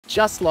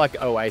Just like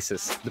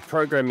Oasis, the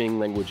programming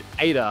language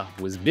Ada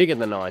was big in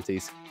the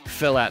 90s,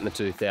 fell out in the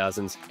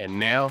 2000s, and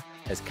now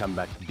has come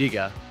back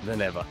bigger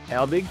than ever.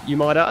 How big, you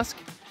might ask?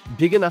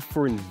 Big enough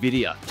for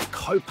Nvidia to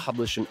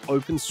co-publish an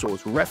open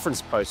source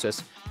reference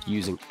process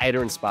using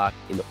Ada and Spark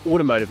in the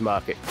automotive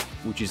market,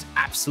 which is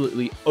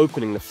absolutely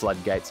opening the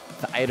floodgates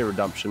for Ada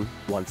adoption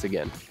once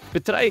again.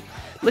 But today,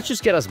 let's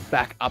just get us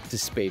back up to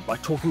speed by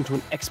talking to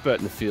an expert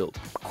in the field,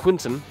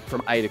 Quentin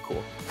from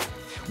AdaCore.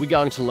 We're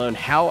going to learn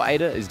how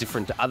Ada is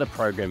different to other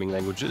programming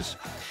languages,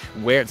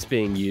 where it's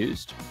being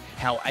used,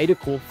 how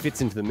AdaCore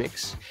fits into the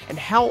mix, and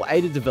how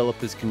Ada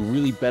developers can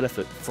really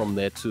benefit from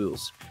their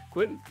tools.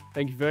 Quentin,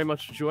 thank you very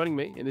much for joining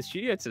me in the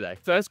studio today.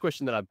 First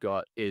question that I've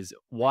got is,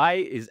 why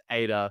is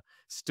Ada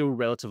still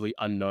relatively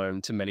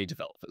unknown to many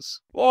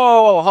developers?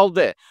 Whoa, hold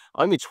there.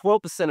 Only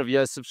 12% of you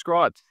are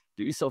subscribed.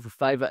 Do yourself a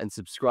favor and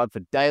subscribe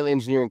for daily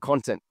engineering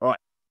content. All right.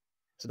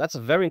 So that's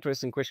a very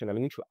interesting question. I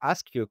need to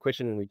ask you a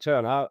question in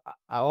return. How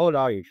old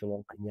are you, if you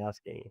don't mind me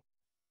asking?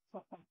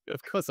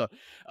 Of course,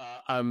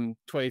 I'm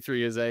 23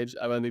 years age.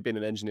 I've only been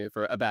an engineer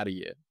for about a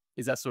year.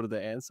 Is that sort of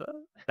the answer?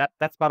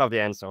 That's part of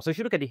the answer. So if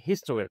you look at the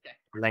history of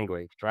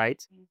language,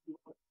 right?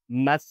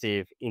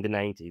 Massive in the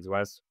 90s,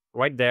 was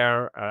right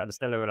there at the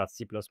same level as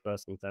C++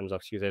 in terms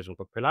of usage and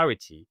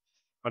popularity.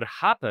 What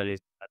happened is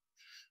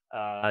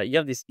that you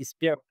have this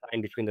period of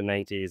time between the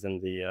 90s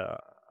and the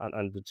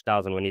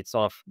 2000s when it's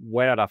sort of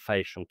went out of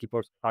fashion.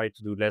 People started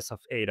to do less of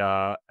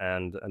Ada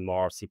and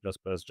more C++,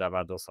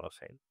 Java, those sort of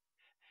things.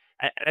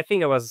 I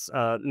think it was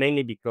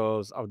mainly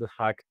because of the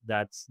fact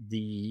that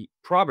the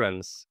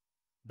problems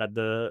that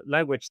the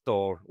language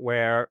store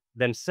were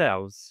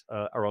themselves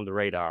around the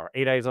radar.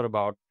 Ada is all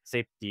about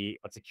safety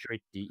or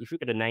security. If you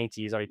look at the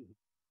 90s,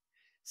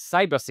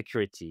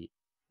 cybersecurity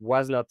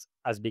was not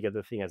as big of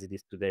a thing as it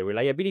is today.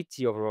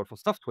 Reliability overall for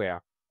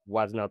software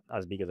was not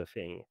as big of a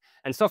thing.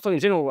 And software in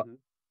general was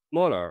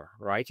smaller,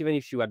 right? Even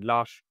if you had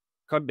large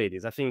code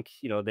bases, I think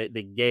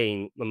they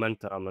gain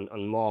momentum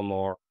and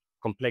more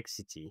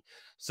complexity.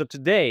 So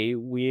today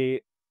we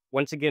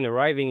once again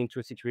arriving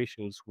into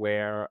situations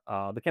where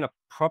the kind of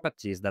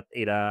properties that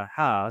Ada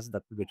has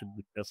that we're going to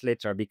discuss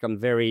later become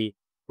very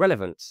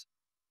relevant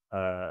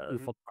for the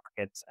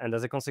market. And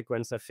as a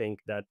consequence, I think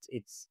that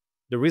it's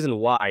the reason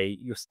why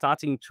you're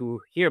starting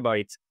to hear about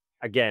it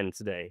again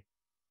today.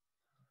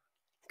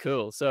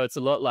 Cool. So it's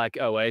a lot like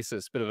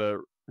Oasis, bit of a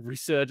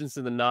resurgence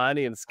in the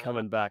 90s and it's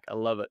coming back. I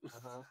love it.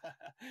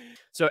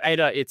 So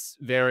Ada, it's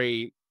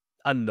very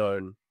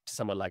unknown to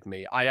someone like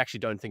me. I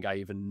actually don't think I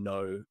even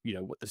know,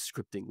 what the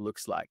scripting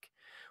looks like.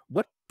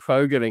 What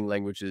programming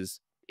languages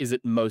is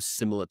it most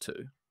similar to?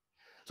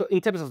 So in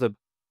terms of the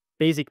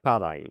basic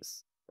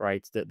paradigms,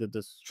 right,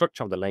 the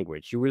structure of the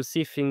language, you will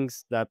see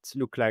things that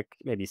look like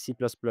maybe C++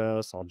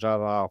 or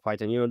Java or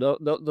Python,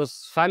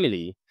 those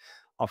family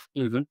of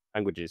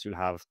languages. You'll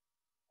have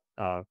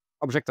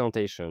object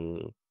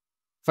orientation,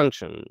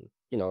 function,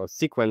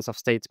 sequence of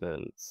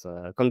statements,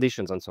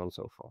 conditions, and so on and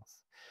so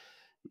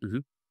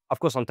forth. Of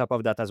course, on top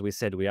of that, as we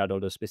said, we add all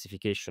the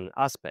specification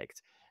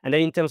aspect. And then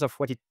in terms of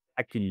what it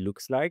actually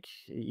looks like,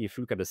 if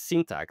you look at the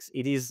syntax,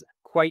 it is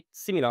quite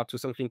similar to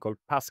something called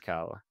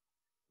Pascal,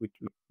 which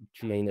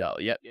you may know.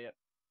 Yeah.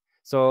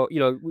 So, you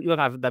don't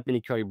have that many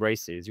curly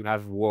braces. You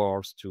have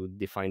words to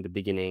define the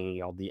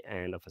beginning or the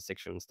end of a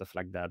section, stuff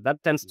like that.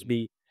 That tends to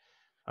be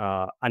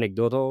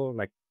anecdotal,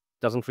 like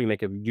doesn't really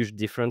make a huge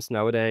difference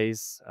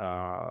nowadays.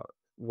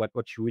 What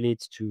you really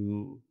need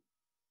to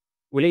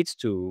relates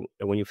to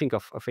when you think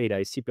of Ada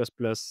is C++,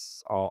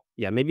 or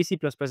maybe C++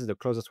 is the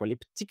closest one in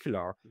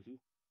particular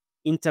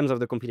in terms of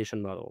the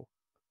compilation model,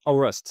 or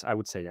Rust, I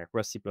would say,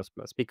 Rust C++,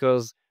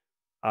 because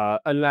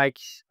unlike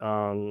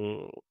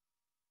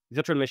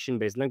virtual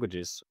machine-based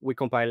languages, we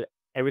compile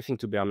everything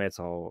to bare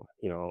metal,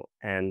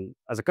 and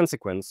as a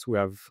consequence, we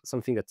have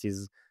something that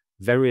is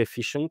very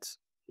efficient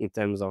in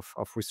terms of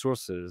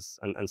resources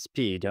and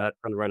speed,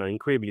 and run on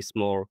incredibly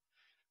small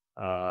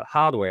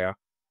hardware,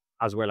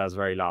 as well as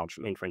very large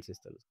mainframe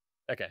systems.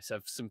 Okay, so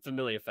some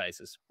familiar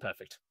faces.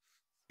 Perfect.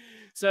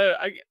 So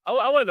I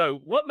want to know,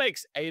 what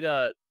makes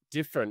Ada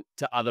different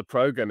to other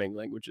programming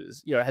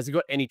languages? Has it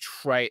got any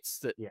traits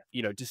that,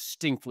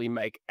 distinctly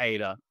make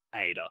Ada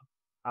Ada?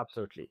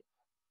 Absolutely.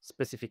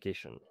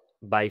 Specification.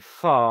 By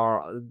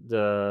far,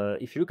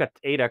 if you look at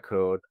Ada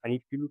code, and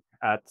if you look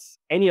at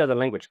any other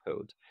language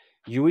code,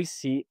 you will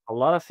see a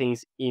lot of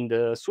things in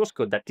the source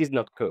code that is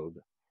not code,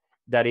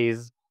 that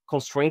is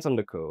constraints on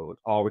the code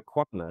or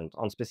requirement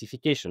on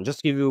specification. Just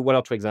to give you one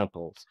or two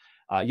examples.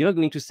 You're not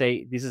going to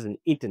say this is an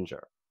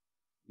integer.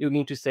 You're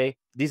going to say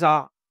these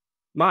are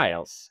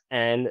miles,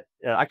 and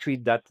actually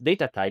that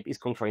data type is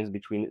constrained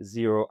between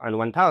 0 and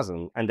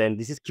 1000, and then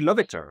this is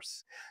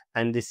kilometers,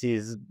 and this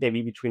is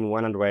maybe between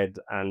 100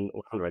 and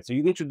 100. So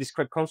you need to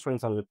describe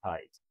constraints on the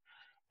type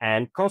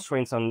and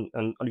constraints on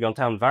your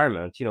entire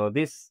environment.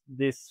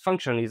 This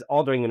function is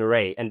ordering an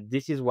array, and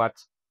this is what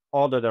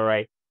ordered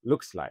array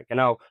looks like. And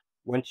now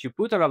once you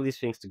put all of these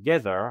things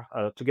together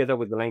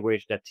with the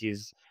language that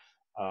is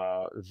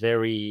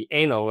very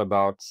anal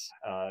about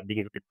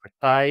being very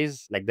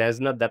precise. Like there's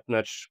not that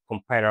much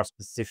compiler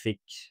specific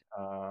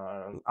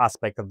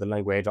aspect of the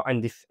language or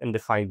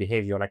undefined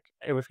behavior. Like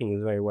everything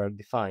is very well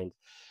defined.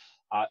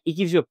 It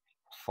gives you a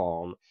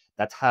platform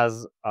that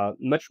has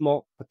much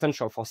more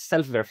potential for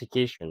self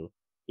verification,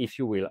 if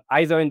you will,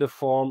 either in the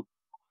form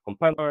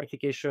compiler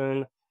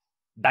verification,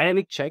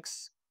 dynamic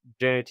checks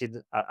generated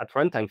at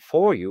runtime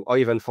for you, or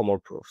even for more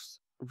proofs.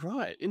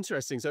 Right.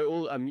 Interesting. So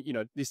all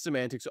these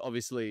semantics are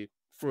obviously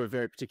for a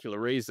very particular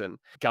reason,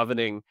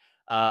 governing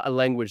a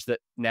language that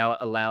now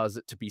allows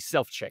it to be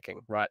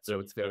self-checking, right? So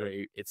it's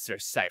very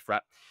safe,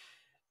 right?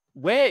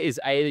 Where is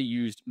Ada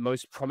used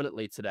most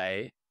prominently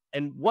today,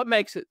 and what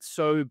makes it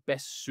so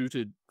best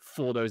suited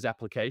for those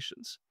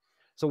applications?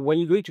 So when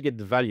you're going to get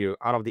the value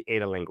out of the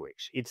Ada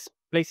language, it's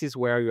places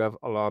where you have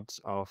a lot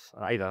of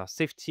either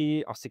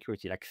safety or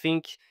security. Like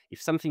think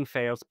if something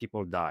fails,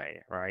 people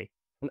die, right?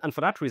 And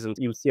for that reason,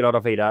 you see a lot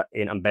of Ada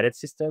in embedded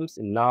systems,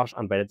 in large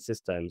embedded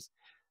systems.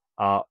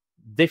 Uh,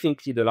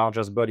 Definitely the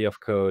largest body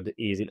of code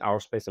is in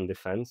aerospace and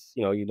defense.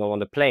 You know, you don't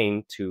want a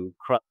plane to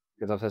crash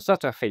because of a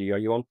software failure.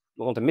 You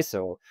want a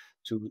missile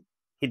to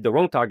hit the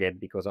wrong target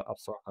because of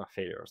software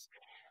failures.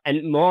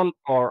 And more and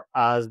more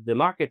as the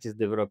market is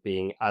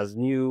developing, as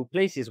new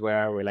places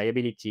where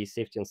reliability,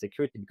 safety, and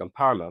security become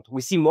paramount,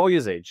 we see more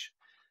usage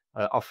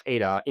of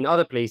Ada in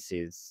other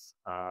places,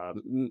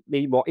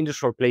 maybe more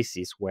industrial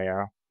places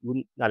where we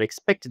wouldn't have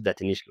expected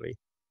that initially.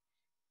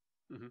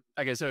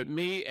 Okay, so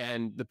me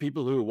and the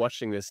people who are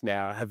watching this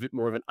now have a bit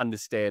more of an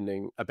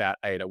understanding about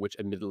Ada, which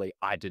admittedly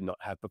I did not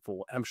have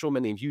before. And I'm sure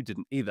many of you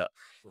didn't either.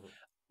 Mhm.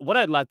 What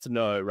I'd like to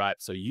know,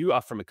 right? So you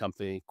are from a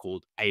company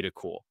called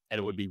AdaCore, and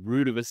it would be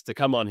rude of us to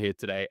come on here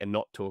today and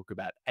not talk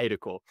about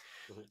AdaCore.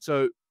 Mhm.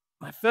 So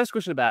my first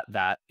question about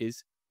that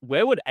is,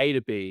 where would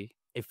Ada be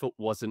if it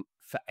wasn't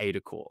for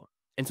AdaCore?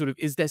 And sort of,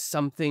 is there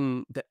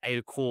something that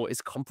AdaCore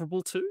is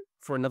comparable to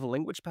for another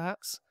language,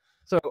 perhaps?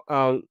 So,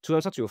 to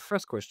answer to your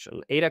first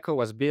question, AdaCore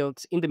was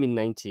built in the mid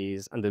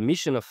 90s, and the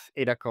mission of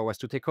AdaCore was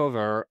to take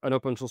over an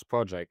open source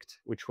project,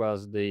 which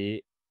was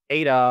the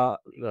Ada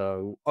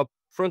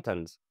front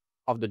end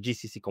of the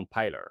GCC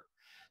compiler.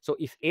 So,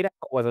 if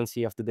AdaCore wasn't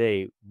here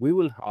today, we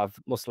will have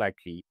most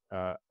likely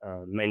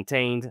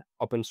maintained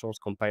open source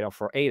compiler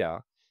for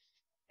Ada.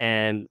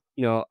 And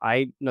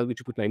I'm not going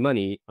to put my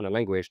money on a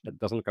language that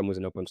doesn't come with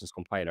an open source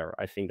compiler.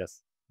 I think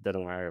that's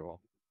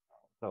undeniable.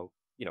 So,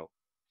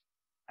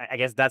 I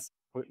guess that's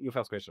your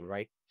first question,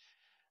 right?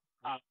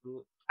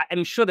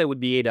 I'm sure there would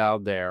be Ada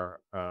out there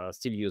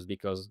still used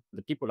because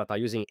the people that are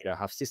using Ada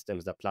have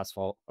systems that last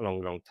for a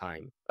long, long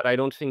time. But I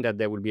don't think that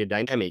there will be a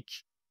dynamic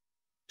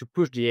to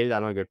push the Ada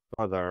language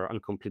further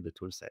and complete the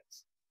tool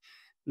sets.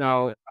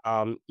 Now,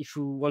 if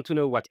you want to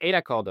know what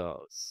AdaCore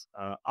does,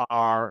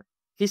 our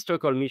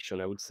historical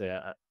mission, I would say,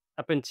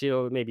 up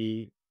until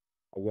maybe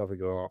a year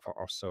ago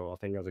or so, or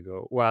 10 years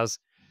ago, was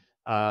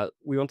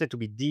we wanted to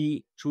be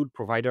the tool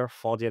provider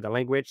for the other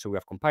language. So we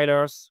have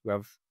compilers, we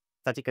have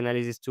static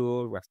analysis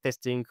tool, we have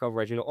testing,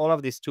 coverage, all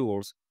of these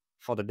tools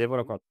for the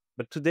developer.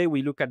 But today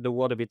we look at the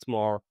world a bit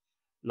more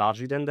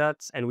largely than that,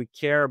 and we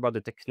care about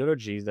the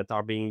technologies that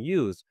are being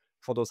used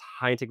for those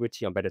high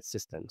integrity embedded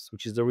systems,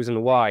 which is the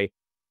reason why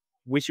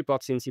we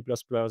support C and C++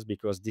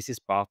 because this is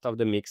part of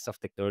the mix of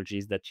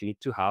technologies that you need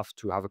to have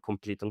a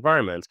complete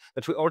environment.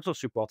 But we also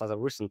support, as of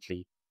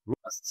recently,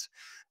 Rust,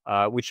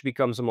 which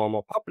becomes more and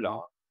more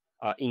popular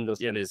in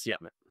those. Yeah, it is. Yeah.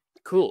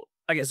 Cool.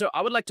 Okay, so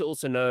I would like to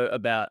also know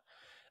about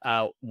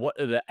what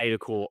are the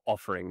AdaCore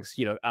offerings?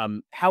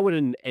 How would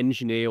an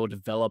engineer or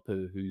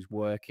developer who's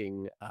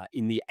working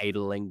in the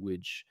Ada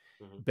language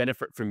Mhm,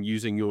 benefit from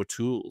using your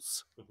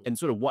tools? mhm. And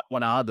sort of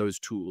what are those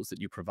tools that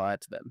you provide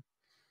to them?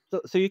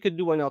 So you could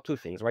do one or two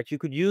things, right? You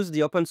could use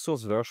the open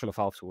source version of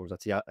our tools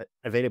that's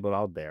available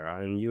out there,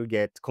 and you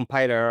get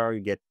compiler, you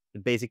get the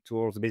basic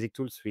tools, the basic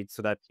tool suite,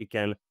 so that you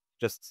can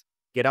just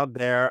get out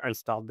there and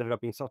start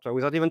developing software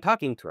without even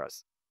talking to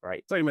us,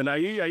 right? So, man, are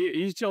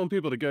you telling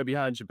people to go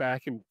behind your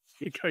back and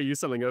go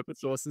use something open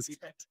source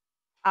instead?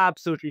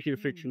 Absolutely feel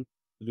friction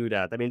to do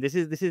that. I mean, this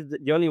is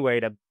the only way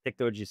that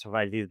technology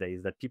survives these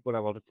days. That people are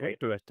able to create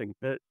interesting,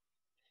 but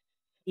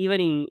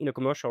even in a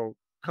commercial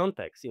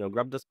context,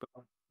 grab this,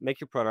 make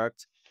your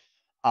product.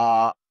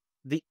 Uh,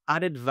 the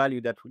added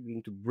value that we're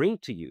going to bring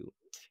to you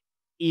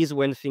is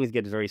when things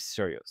get very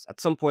serious.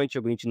 At some point,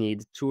 you're going to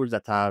need tools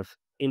that have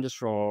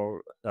industrial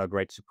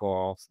grade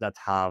support, that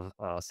have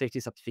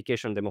safety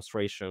certification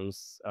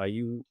demonstrations.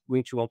 You're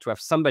going to want to have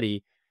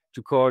somebody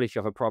to call if you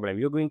have a problem.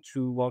 You're going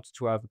to want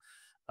to have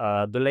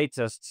the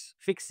latest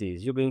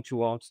fixes. You're going to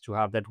want to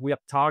have that weird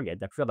target,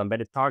 that weird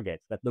embedded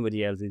target that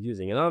nobody else is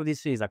using. And all of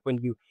these things, like when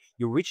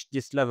you reach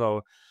this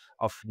level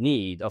of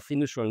need, of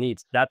industrial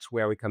needs, that's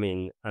where we come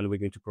in and we're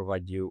going to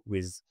provide you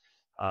with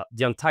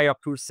the entire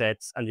tool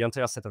set and the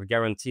entire set of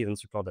guarantees and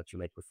support that you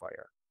might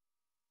require.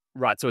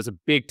 Right. So it's a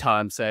big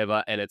time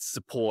saver and it's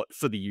support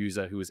for the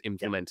user who is Yeah.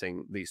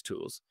 implementing these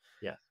tools.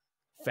 Yeah.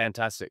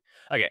 Fantastic.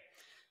 Okay.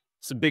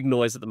 Some big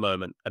noise at the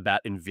moment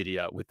about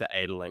Nvidia with the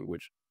Ada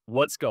language.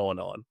 What's going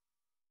on?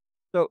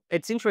 So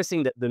it's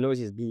interesting that the noise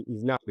is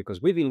now,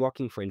 because we've been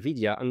working for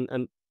Nvidia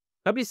and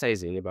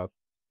publicizing about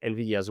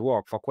Nvidia's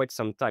work for quite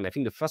some time. I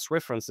think the first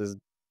references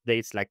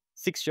dates like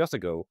 6 years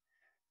ago,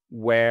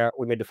 where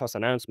we made the first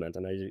announcement,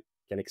 and I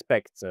can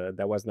expect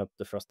that was not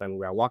the first time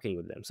we are working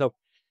with them. So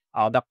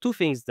there are two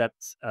things that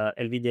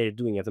Nvidia is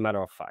doing, as a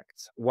matter of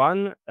fact.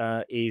 One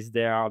is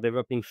they are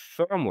developing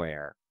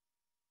firmware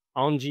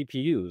on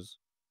GPUs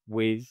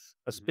with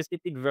a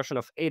specific version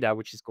of Ada,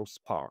 which is called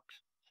Spark.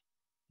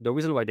 The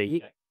reason why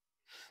they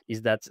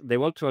is that they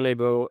want to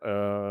enable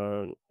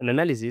an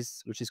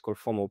analysis which is called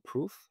formal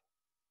proof,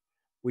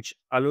 which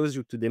allows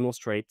you to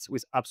demonstrate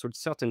with absolute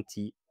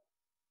certainty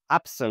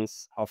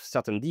absence of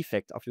certain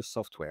defect of your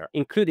software,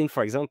 including,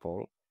 for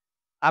example,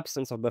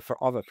 absence of buffer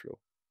overflow.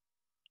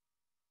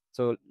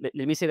 So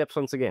let me say that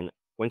once again.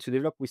 Once you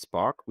develop with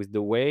Spark, with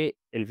the way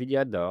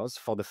NVIDIA does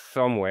for the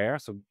firmware,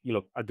 so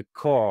at the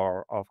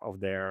core of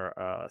their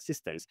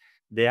systems,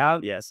 they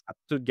have, yes,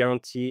 absolute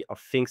guarantee of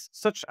things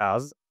such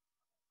as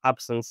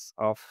absence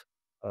of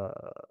uh,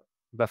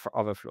 buffer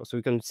overflow. So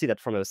you can see that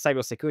from a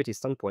cybersecurity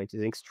standpoint,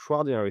 is an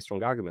extraordinarily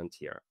strong argument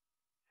here.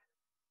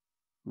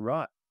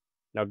 Right.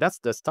 Now that's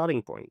the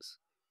starting point.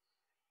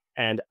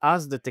 And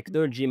as the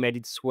technology made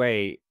its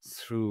way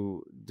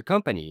through the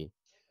company,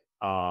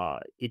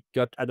 it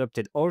got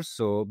adopted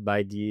also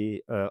by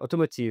the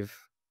automotive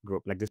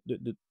group, like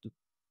the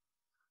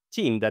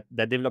team that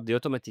developed the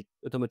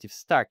automotive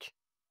stack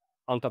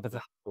on top of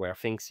the hardware,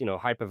 things,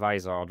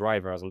 hypervisor,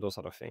 drivers, and those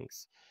sort of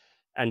things.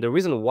 And the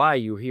reason why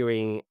you're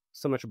hearing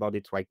so much about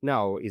it right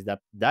now is that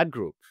that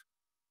group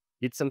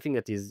did something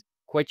that is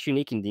quite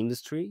unique in the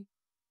industry.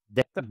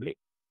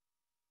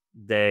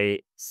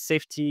 The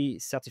safety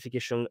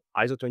certification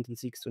ISO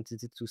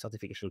 26262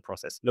 certification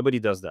process. Nobody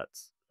does that,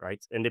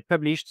 right? And they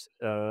published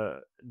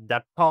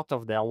that part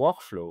of their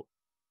workflow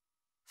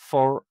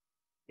for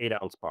Ada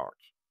on Spark.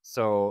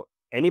 So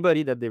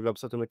anybody that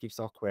develops automotive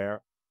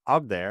software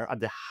out there at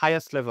the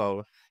highest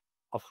level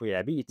of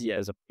reliability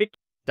as a pick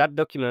that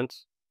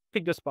document,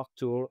 pick the Spark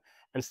tool,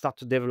 and start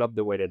to develop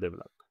the way they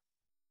develop.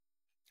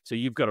 So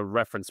you've got a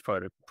reference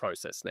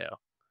process now.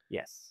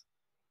 Yes.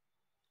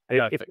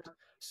 Perfect.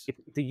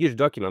 It's a huge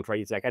document, right?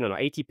 It's like, I don't know,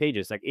 80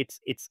 pages. Like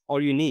it's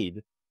all you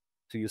need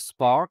to use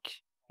Spark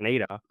and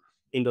Ada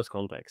in those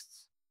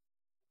contexts.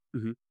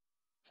 Mm-hmm.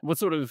 What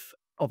sort of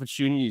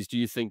opportunities do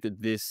you think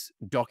that this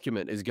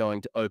document is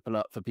going to open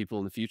up for people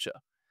in the future?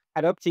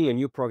 Adopting a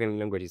new programming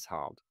language is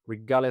hard,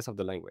 regardless of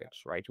the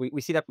language, right?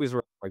 We see that with,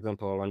 for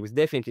example, and we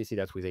definitely see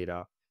that with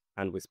Ada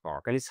and with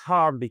Spark. And it's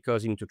hard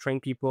because you need to train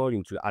people, you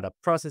need to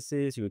adapt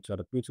processes, you need to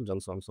adapt new tools,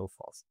 and so on and so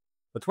forth.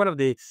 But one of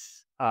the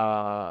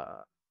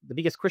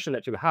biggest question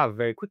that you have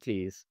very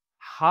quickly is,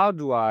 how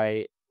do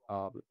I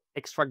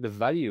extract the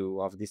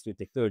value of this new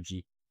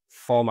technology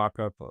for my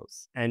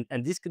purpose? And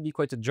this could be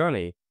quite a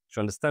journey to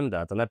understand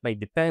that. And that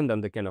might depend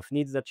on the kind of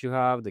needs that you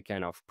have, the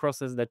kind of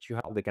process that you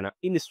have, the kind of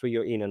industry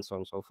you're in, and so on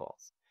and so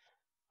forth.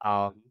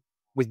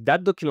 With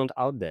that document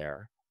out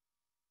there,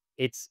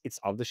 it's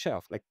off the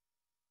shelf. Like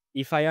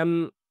if I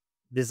am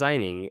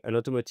designing an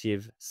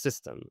automotive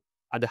system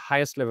at the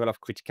highest level of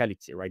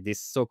criticality, right?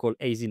 This so-called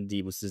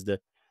AZD, which is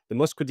the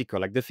most critical,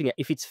 like the thing,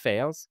 if it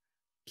fails,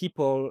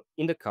 people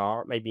in the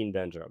car may be in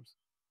danger.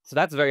 So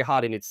that's very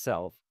hard in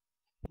itself.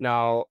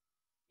 Now,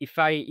 if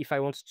I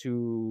want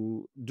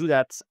to do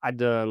that at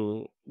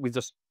with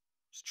the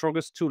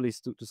strongest tool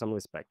is to some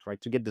respect, right?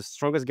 To get the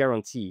strongest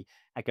guarantee,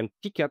 I can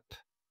pick up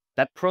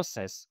that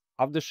process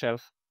off the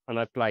shelf and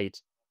apply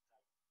it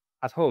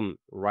at home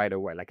right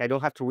away. Like I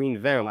don't have to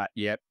reinvent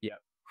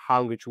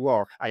how it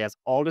work. I have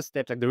all the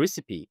steps, like the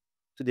recipe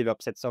to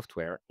develop said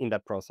software in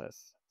that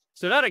process.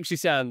 So that actually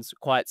sounds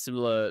quite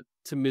similar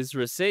to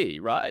Misra C,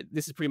 right?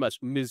 This is pretty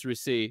much Misra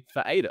C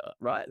for Ada,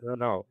 right?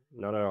 No.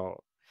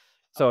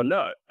 So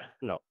no.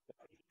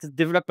 It's a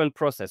development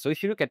process. So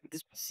if you look at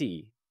this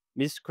C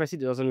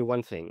does only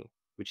one thing,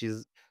 which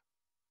is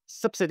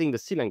subsetting the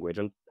C language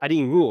and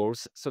adding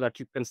rules so that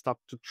you can start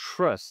to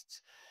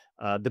trust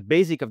the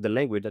basic of the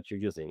language that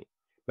you're using.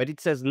 But it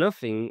says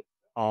nothing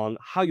on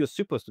how you're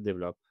supposed to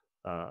develop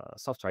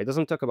software. It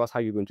doesn't talk about how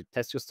you're going to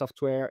test your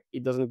software.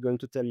 It doesn't going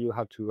to tell you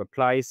how to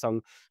apply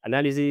some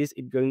analysis.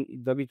 It's going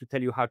to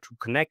tell you how to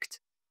connect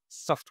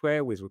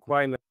software with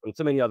requirements and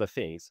so many other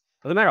things.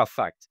 As a matter of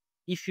fact,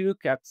 if you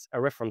look at a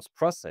reference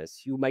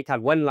process, you might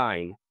have one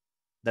line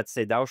that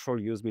say thou shall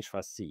use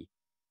Mishra C,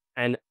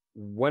 and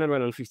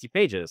 150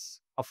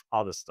 pages of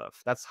other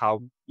stuff. That's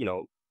how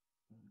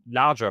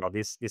larger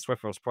this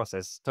reference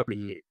process topic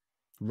is.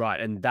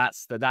 Right, and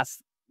that's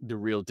the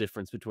real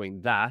difference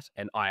between that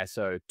and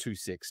ISO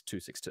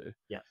 26262.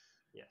 Yes.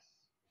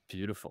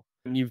 Beautiful.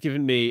 And you've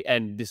given me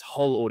and this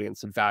whole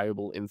audience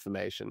valuable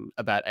information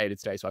about Ada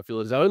today, so I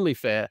feel it's only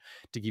fair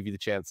to give you the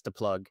chance to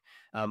plug.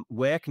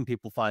 Where can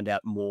people find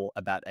out more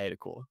about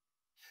AdaCore?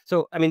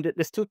 So, I mean,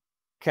 there's two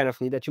kind of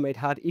need that you might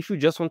have. If you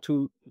just want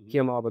to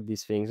hear more about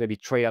these things, maybe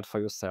try out for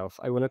yourself,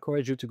 I want to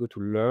encourage you to go to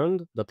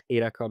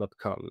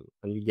learn.adacore.com,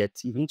 and you get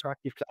even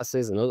interactive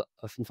classes and a lot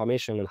of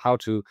information on how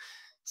to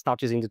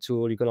start using the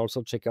tool. You can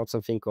also check out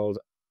something called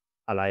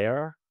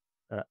Alire,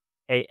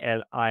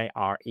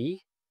 ALIRE,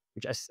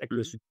 which is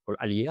close to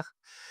Alire,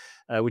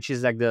 which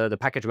is like the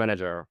package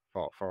manager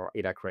for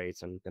Ada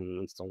crates, and you can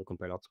install the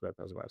compiler to it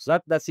as well. So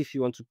that's if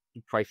you want to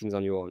try things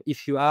on your own.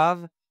 If you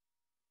have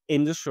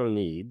industrial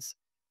needs,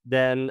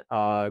 then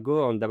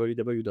go on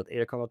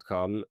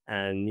www.adacore.com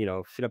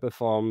and fill up a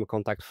form,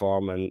 contact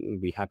form, and we'll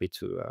be happy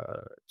to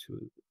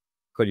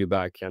call you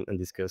back and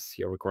discuss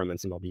your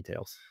requirements in more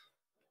details.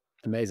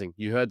 Amazing.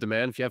 You heard the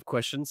man. If you have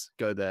questions,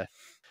 go there.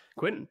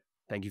 Quentin,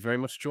 thank you very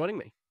much for joining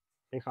me.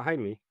 Thanks for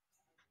having me.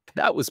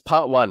 That was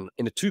part 1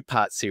 in a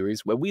 2-part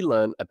series where we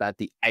learn about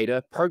the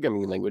Ada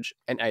programming language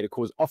and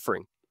AdaCore's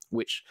offering,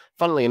 which,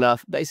 funnily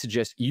enough, they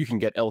suggest you can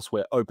get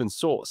elsewhere open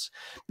source,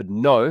 but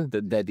know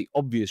that they're the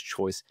obvious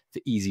choice for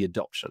easy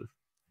adoption.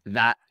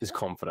 That is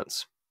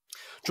confidence.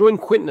 Join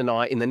Quentin and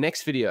I in the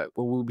next video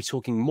where we'll be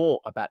talking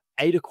more about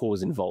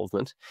AdaCore's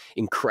involvement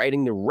in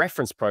creating the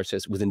reference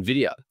process with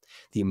Nvidia,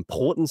 the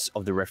importance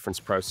of the reference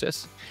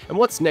process, and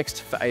what's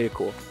next for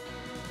AdaCore.